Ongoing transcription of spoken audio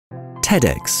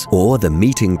TEDx, or the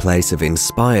meeting place of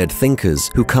inspired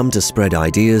thinkers who come to spread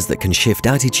ideas that can shift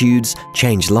attitudes,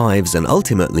 change lives, and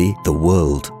ultimately the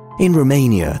world. In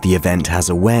Romania, the event has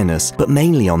awareness, but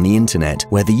mainly on the internet,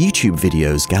 where the YouTube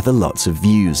videos gather lots of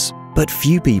views. But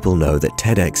few people know that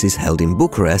TEDx is held in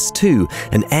Bucharest too,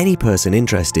 and any person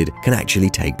interested can actually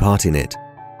take part in it.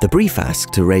 The brief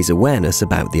asks to raise awareness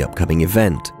about the upcoming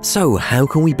event. So how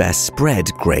can we best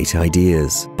spread great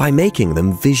ideas? By making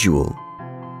them visual.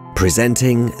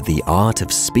 Presenting the art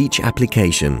of speech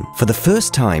application. For the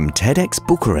first time, TEDx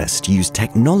Bucharest used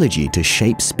technology to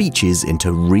shape speeches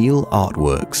into real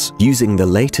artworks. Using the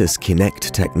latest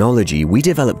Kinect technology, we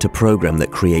developed a program that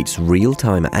creates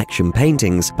real-time action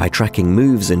paintings by tracking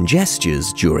moves and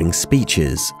gestures during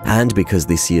speeches. And because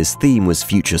this year's theme was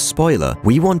Future Spoiler,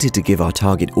 we wanted to give our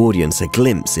target audience a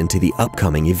glimpse into the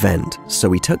upcoming event. So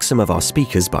we took some of our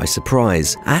speakers by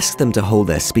surprise, asked them to hold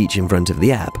their speech in front of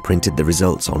the app, printed the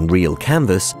results on real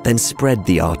canvas, then spread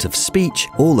the art of speech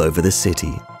all over the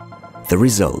city. The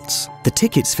results. The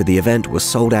tickets for the event were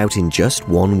sold out in just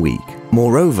 1 week.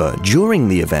 Moreover, during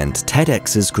the event,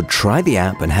 TEDxers could try the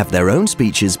app and have their own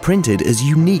speeches printed as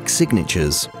unique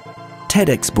signatures.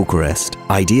 TEDx Bucharest.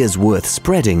 Ideas worth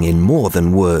spreading in more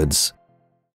than words.